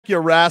you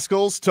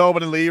rascals.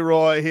 Tobin and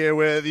Leroy here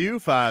with you,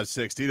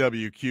 560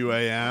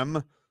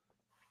 WQAM.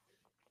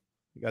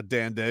 We got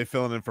Dan Day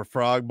filling in for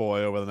Frog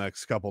Boy over the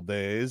next couple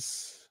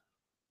days.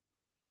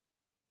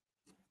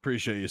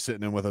 Appreciate you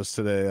sitting in with us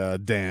today,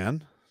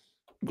 Dan.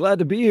 Glad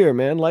to be here,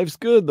 man. Life's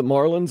good. The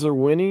Marlins are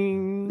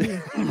winning.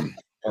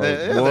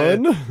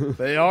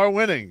 They are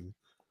winning.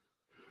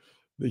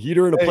 The Heat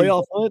are in a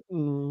playoff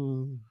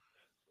hunt.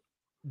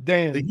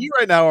 Dan, the Heat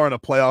right now are in a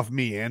playoff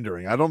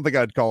meandering. I don't think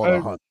I'd call it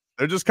a hunt.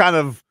 They're just kind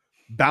of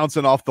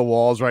bouncing off the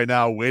walls right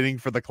now, waiting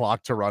for the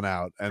clock to run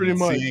out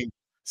and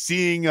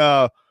seeing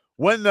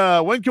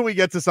when can we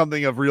get to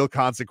something of real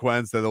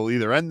consequence that'll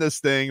either end this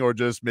thing or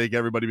just make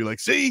everybody be like,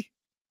 see,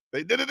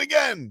 they did it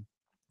again.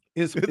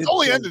 It's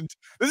only ending.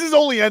 This is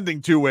only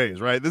ending two ways,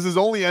 right? This is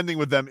only ending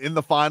with them in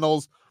the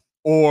finals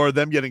or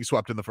them getting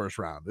swept in the first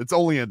round. It's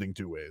only ending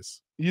two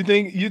ways. You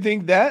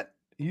think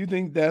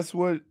that's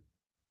what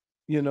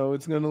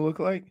it's going to look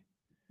like?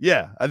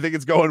 Yeah, I think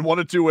it's going one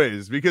of two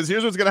ways, because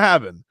here's what's going to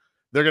happen.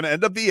 They're going to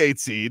end up the 8th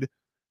seed,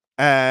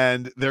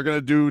 and they're going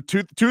to do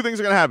two things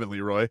are going to happen,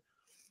 Leroy.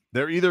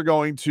 They're either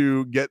going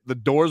to get the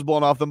doors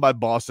blown off them by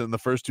Boston in the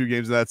first two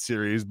games of that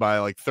series by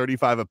like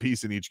 35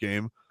 apiece in each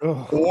game,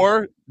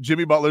 or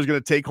Jimmy Butler's going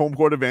to take home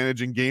court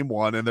advantage in game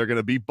one, and they're going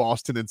to beat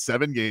Boston in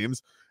 7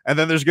 games, and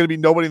then there's going to be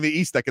nobody in the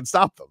East that can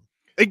stop them.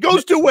 It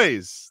goes two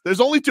ways. There's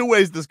only two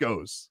ways this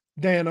goes.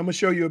 Dan, I'm going to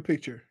show you a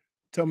picture.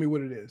 Tell me what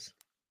it is.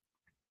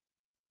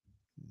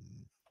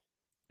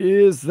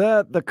 Is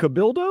that the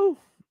Cabildo?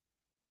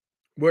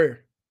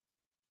 Where?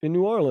 In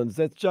New Orleans.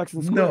 That's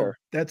Jackson Square. No,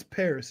 that's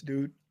Paris,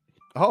 dude.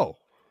 Oh.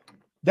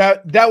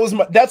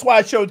 That's why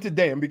I showed it to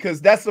Dan,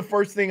 because that's the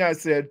first thing I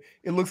said.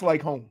 It looks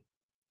like home.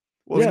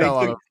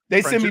 Well,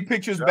 they sent me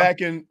pictures back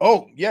in,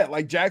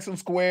 like Jackson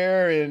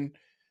Square, and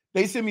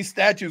they sent me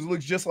statues. It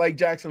looks just like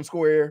Jackson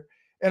Square.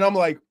 And I'm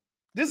like,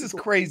 this is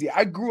crazy.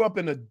 I grew up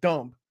in a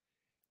dump,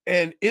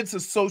 and it's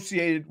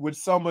associated with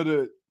some of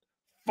the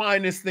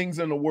finest things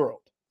in the world.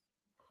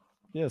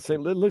 Yeah, it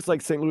looks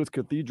like St. Louis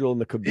Cathedral in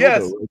the Cabildo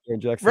right there in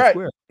Jackson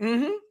Square.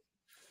 Mm-hmm.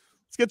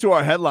 Let's get to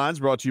our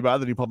headlines, brought to you by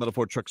the new Palmetto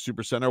Ford Truck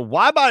Super Center.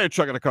 Why buy a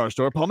truck at a car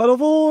store? Palmetto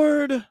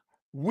Ford.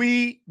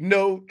 We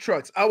know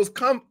trucks. I was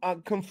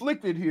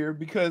conflicted here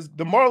because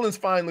the Marlins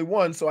finally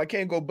won, so I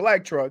can't go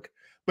black truck,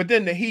 but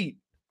then the Heat.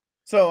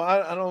 So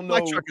I don't know.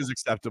 Black truck is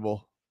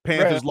acceptable.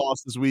 Panthers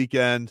lost this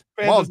weekend.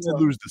 Marlins did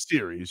lose the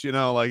series. It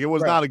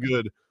was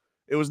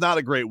not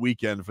a great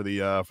weekend for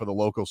the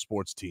local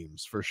sports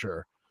teams, for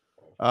sure.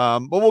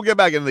 But we'll get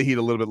back into the Heat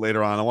a little bit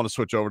later on. I want to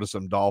switch over to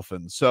some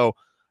Dolphins. So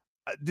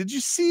did you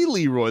see,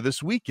 Leroy,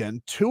 this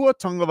weekend, Tua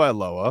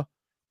Tagovailoa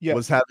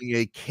was having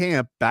a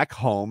camp back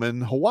home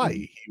in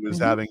Hawaii. He was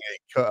having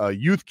a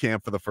youth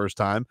camp for the first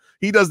time.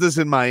 He does this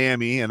in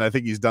Miami, and I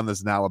think he's done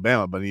this in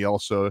Alabama, but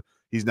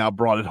he's now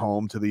brought it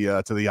home to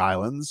the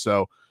islands.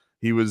 So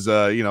he was,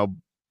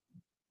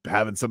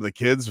 having some of the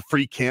kids, a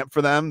free camp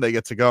for them. They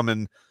get to come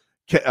and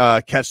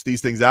catch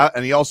these things out.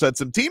 And he also had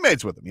some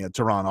teammates with him. He had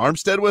Teron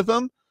Armstead with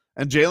him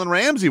and Jalen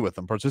Ramsey with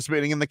him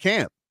participating in the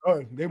camp.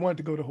 Oh, they wanted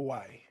to go to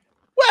Hawaii.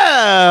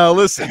 Well,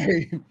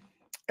 listen.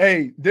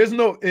 Hey,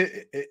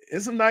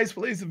 it's a nice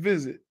place to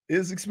visit.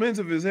 It's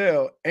expensive as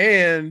hell,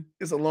 and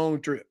it's a long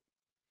trip.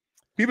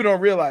 People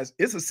don't realize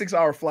it's a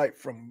 6-hour flight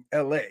from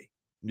LA.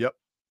 Yep.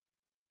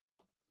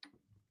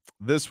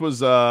 This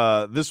was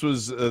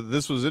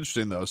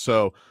interesting though.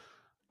 So, a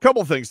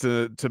couple things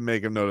to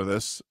make a note of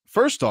this.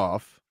 First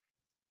off,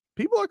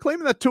 people are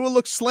claiming that Tua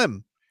looks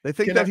slim. They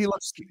think he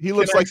looks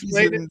like he's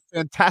in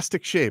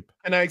fantastic shape.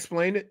 Can I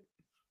explain it?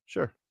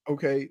 Sure.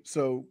 Okay,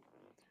 so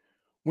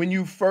when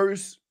you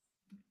first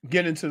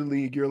get into the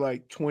league, you're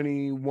like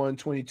 21,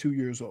 22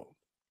 years old,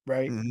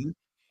 right? Mm-hmm.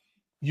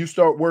 You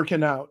start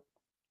working out,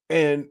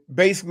 and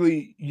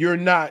basically you're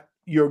not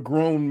your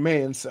grown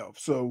man self.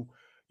 So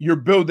you're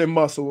building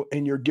muscle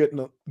and you're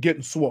getting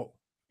swole.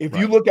 If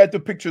you look at the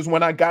pictures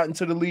when I got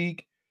into the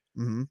league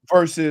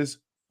versus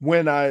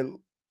when I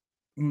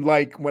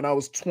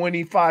was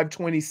 25,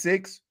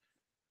 26,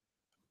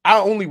 I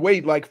only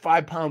weighed like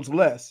 5 pounds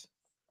less,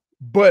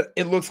 but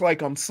it looks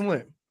like I'm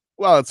slim.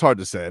 Well, it's hard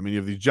to say. I mean, you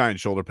have these giant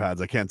shoulder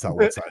pads. I can't tell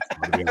what size,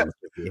 to be honest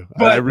with you.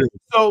 But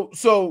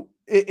so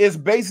it's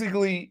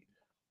basically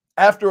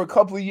after a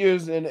couple of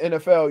years in the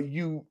NFL,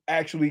 you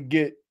actually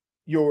get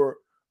your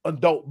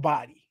adult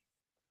body.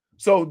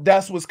 So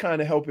that's what's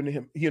kind of helping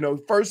him.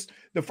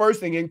 The first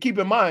thing, and keep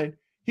in mind,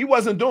 he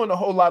wasn't doing a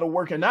whole lot of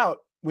working out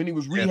when he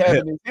was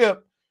rehabbing his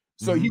hip.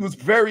 So he was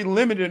very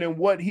limited in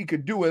what he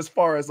could do as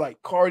far as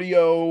like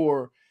cardio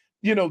or,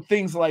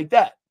 things like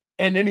that.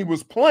 And then he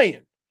was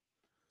playing.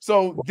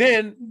 So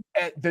then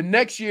at the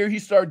next year, he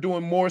started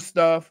doing more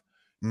stuff,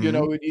 and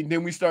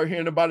then we start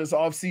hearing about his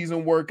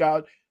off-season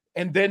workout.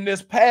 And then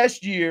this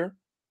past year,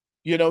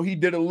 he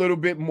did a little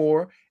bit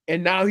more,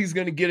 and now he's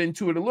going to get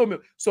into it a little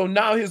bit. So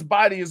now his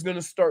body is going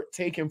to start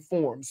taking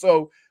form.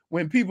 So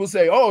when people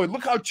say, oh,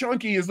 look how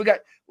chunky he is, look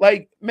at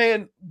a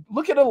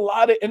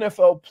lot of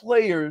NFL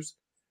players,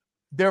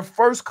 their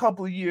first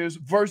couple of years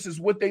versus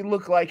what they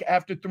look like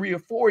after 3 or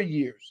 4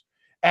 years.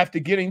 after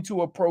getting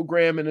to a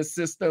program and a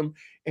system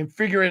and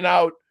figuring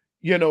out,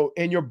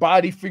 and your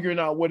body figuring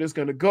out what it's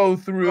going to go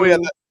through.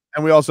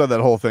 And we also had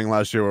that whole thing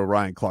last year where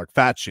Ryan Clark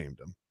fat shamed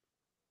him.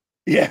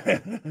 Yeah.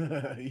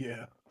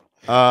 Yeah.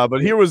 But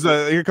here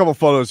are a couple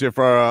photos here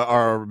for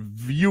our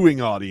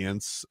viewing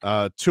audience.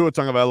 Tua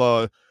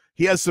Tagovailoa,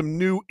 he has some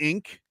new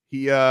ink.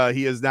 He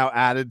is now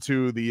added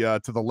to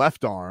the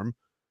left arm,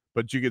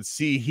 but you can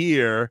see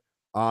here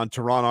on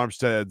Teron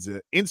Armstead's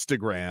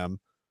Instagram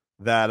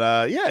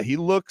that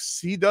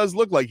he does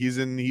look like he's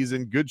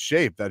in good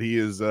shape. That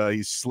he's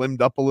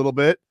slimmed up a little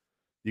bit.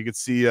 You can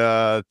see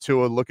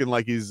Tua looking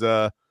like he's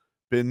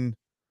been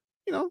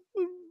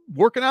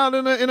working out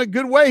in a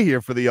good way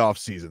here for the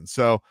offseason.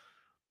 So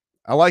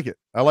I like it.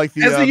 I like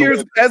the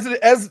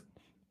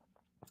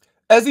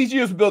as each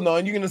year's building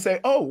on, you're gonna say,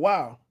 oh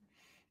wow,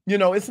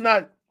 it's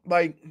not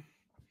like,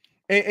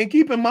 and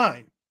keep in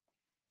mind,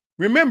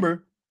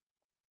 remember,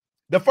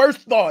 the first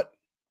thought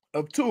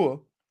of Tua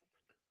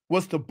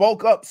was to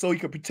bulk up so he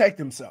could protect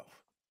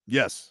himself.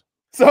 Yes.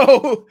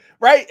 So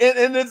right,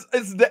 and it's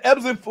the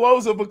ebbs and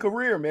flows of a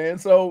career, man.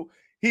 So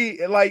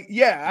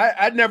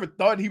I never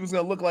thought he was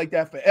gonna look like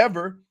that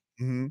forever.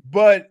 Mm-hmm.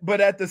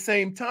 But at the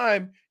same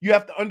time, you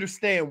have to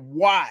understand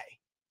why,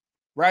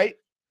 right?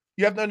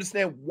 You have to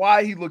understand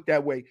why he looked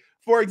that way.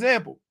 For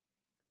example,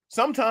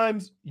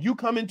 sometimes you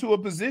come into a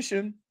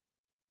position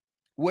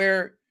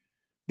where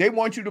they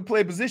want you to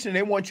play a position,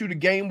 they want you to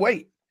gain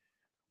weight.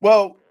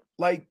 Well,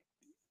 like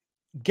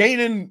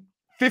gaining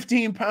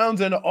 15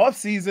 pounds in the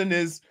offseason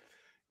is,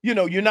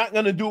 you're not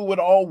going to do it with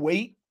all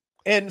weight.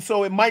 And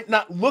so it might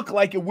not look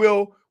like it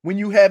will when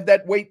you have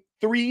that weight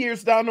 3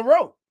 years down the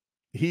road.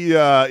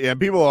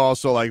 People are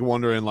also like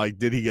wondering, like,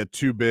 did he get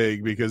too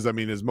big? Because I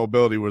mean, his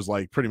mobility was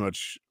like pretty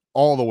much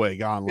all the way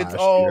gone last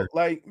year.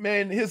 Like,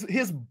 man,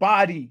 his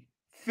body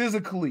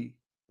physically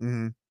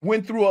mm-hmm.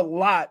 went through a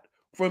lot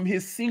from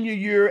his senior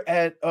year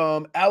at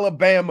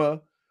Alabama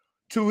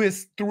to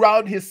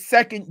throughout his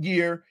second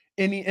year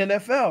in the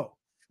NFL.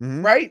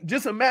 Mm-hmm. Right?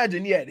 Just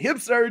imagine, he had hip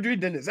surgery,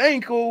 then his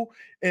ankle,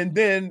 and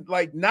then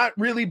like not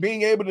really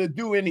being able to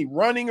do any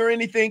running or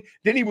anything.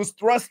 Then he was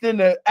thrust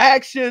into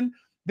action.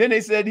 Then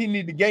they said he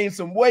needed to gain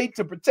some weight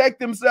to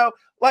protect himself.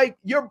 Like,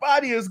 your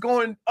body is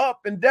going up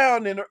and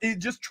down, and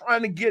it's just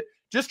trying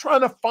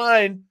to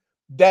find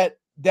that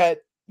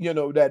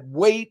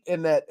weight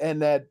and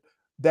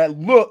that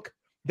look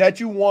that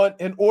you want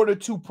in order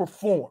to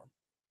perform,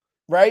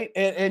 right?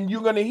 And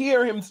you're going to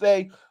hear him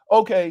say,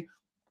 okay,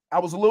 I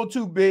was a little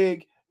too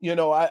big.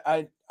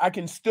 I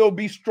can still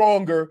be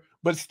stronger,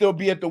 but still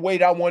be at the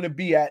weight I want to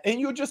be at. And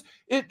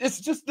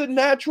it's just the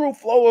natural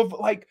flow of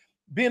like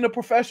being a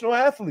professional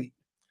athlete.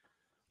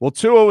 Well,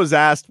 Tua was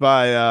asked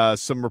by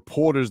some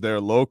reporters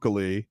there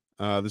locally.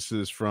 This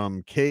is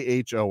from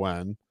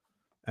KHON,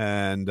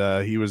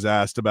 and he was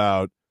asked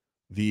about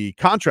the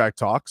contract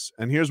talks.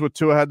 And here's what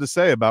Tua had to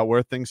say about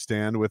where things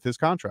stand with his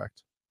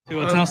contract.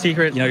 Well, it's no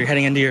secret, you're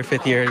heading into your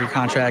 5th year of your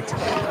contract.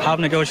 How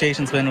have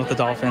negotiations been with the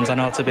Dolphins? I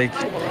know it's a big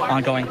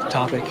ongoing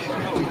topic.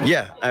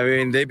 Yeah, I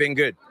mean, they've been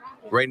good.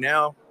 Right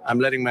now, I'm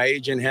letting my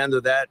agent handle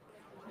that.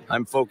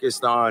 I'm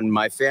focused on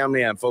my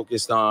family. I'm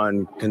focused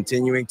on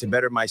continuing to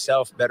better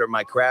myself, better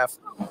my craft.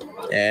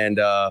 And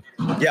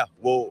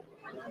we'll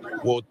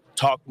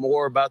talk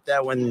more about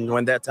that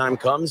when that time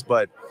comes.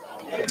 But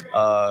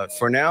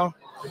for now,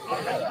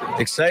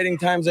 exciting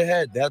times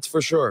ahead. That's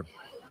for sure.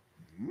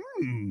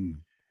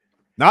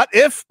 Not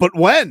if, but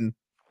when.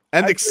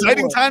 And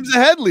exciting times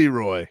ahead,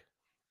 Leroy.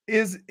 He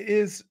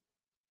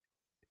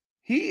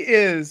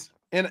is,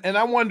 and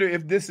I wonder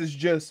if this is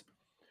just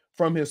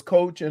from his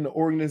coach and the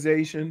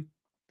organization.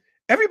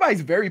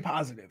 Everybody's very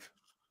positive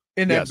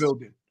in that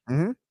building.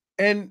 Mm-hmm.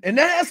 And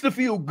that has to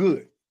feel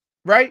good,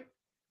 right?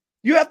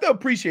 You have to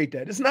appreciate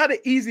that. It's not an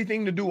easy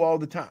thing to do all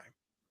the time,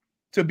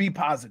 to be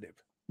positive,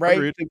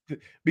 right?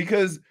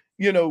 Because,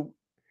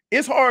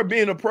 it's hard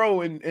being a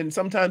pro and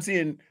sometimes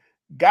seeing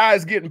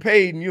guys getting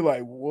paid and you're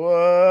like,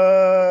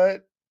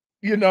 what?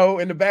 In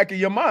the back of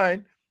your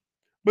mind,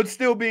 but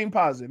still being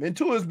positive. And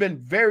Tua has been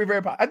very,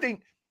 very positive. I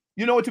think,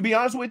 to be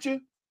honest with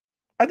you,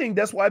 I think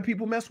that's why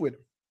people mess with him.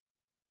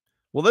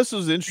 Well, this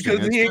is interesting.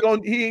 Because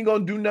he ain't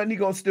gonna do nothing. He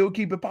gonna still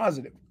keep it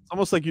positive. It's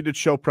almost like you did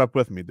show prep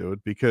with me,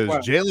 dude, because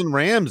Jalen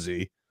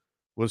Ramsey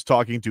was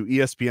talking to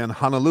ESPN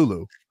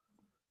Honolulu,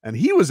 and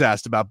he was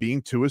asked about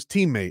being Tua's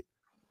teammate.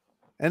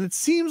 And it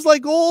seems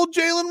like old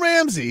Jalen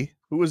Ramsey,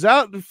 who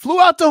flew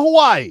out to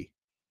Hawaii.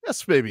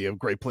 That's maybe a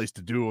great place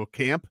to do a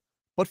camp,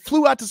 but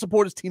flew out to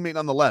support his teammate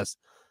nonetheless,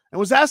 and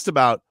was asked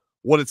about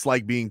what it's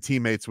like being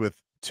teammates with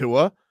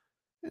Tua,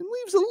 and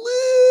leaves a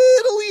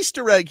little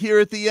Easter egg here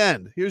at the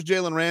end. Here's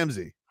Jalen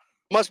Ramsey.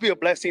 Must be a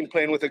blessing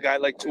playing with a guy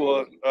like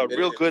Tua, a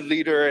real good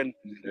leader and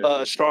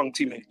a strong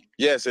teammate.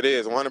 Yes, it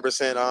is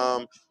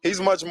 100%. He's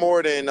much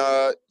more than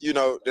that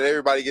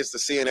everybody gets to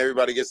see and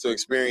everybody gets to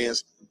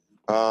experience.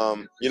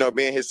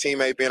 Being his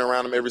teammate, being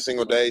around him every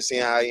single day,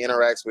 seeing how he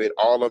interacts with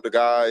all of the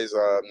guys,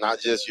 not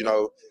just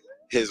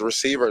his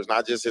receivers,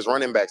 not just his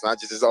running backs,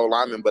 not just his old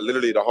linemen, but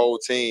literally the whole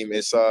team.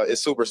 It's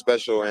super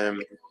special,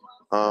 and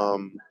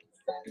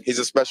he's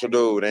a special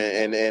dude,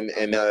 and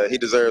he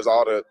deserves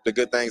all the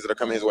good things that are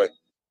coming his way.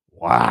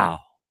 Wow.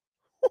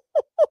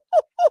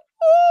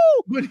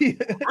 But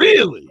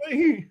really?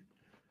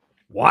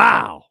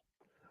 Wow.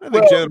 I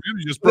think Jalen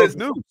Ramsey just broke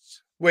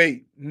news.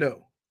 Wait,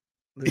 no.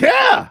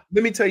 Let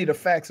me tell you the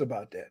facts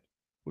about that.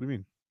 What do you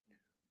mean?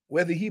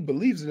 Whether he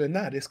believes it or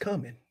not, it's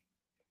coming.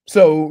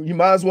 So you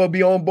might as well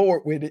be on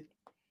board with it.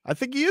 I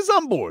think he is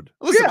on board.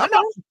 Listen, I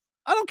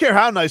don't care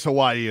how nice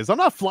Hawaii is. I'm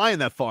not flying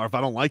that far if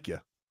I don't like you.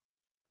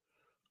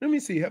 Let me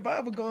see. Have I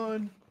ever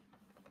gone?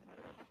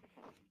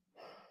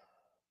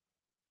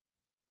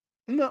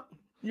 No,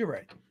 you're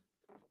right.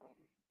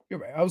 You're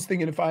right. I was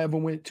thinking if I ever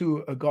went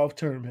to a golf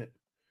tournament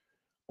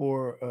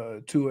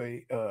or to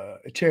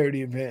a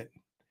charity event,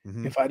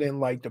 if I didn't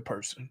like the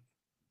person.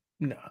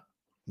 Nah.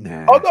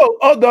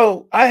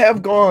 Although I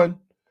have gone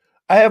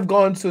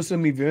to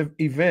some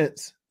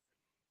events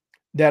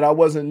that I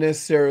wasn't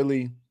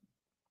necessarily,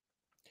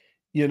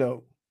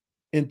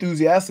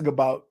 enthusiastic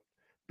about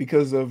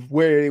because of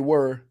where they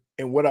were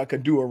and what I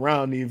could do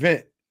around the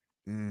event.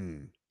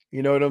 You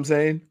know what I'm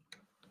saying?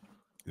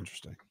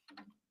 Interesting.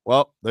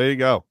 Well, there you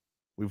go.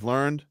 We've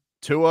learned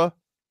Tua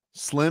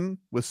slim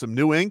with some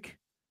new ink.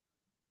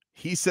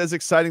 He says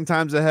exciting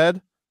times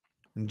ahead.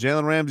 And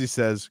Jalen Ramsey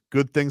says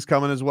good things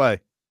coming his way.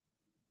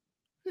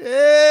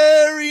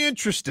 Very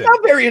interesting.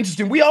 Not very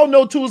interesting. We all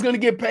know Tua's going to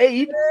get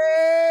paid.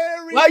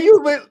 Why you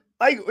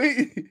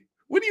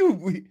what do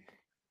you?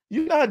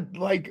 You're not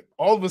like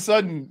all of a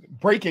sudden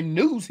breaking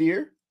news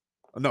here.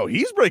 No,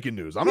 he's breaking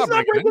news. I'm not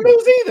breaking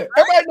news either.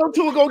 Everybody know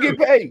Tua gonna get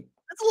paid.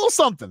 It's a little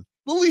something,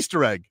 a little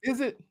Easter egg.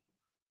 Is it?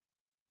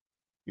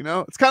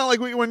 It's kind of like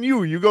when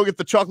you go get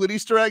the chocolate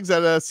Easter eggs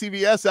at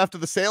CVS after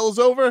the sale is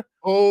over.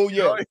 Oh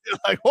yeah, you're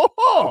like look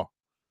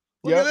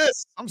at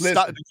this. Did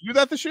you do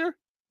that this year?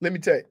 Let me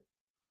tell you.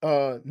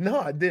 No,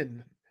 I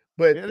didn't.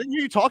 But I didn't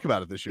hear you talk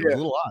about it this year. It was a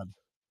little odd.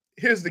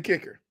 Here's the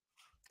kicker.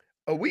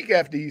 A week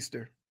after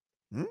Easter,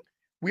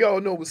 we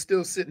all know we're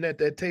still sitting at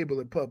that table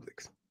at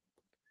Publix.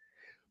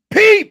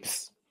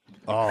 Peeps!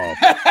 Oh.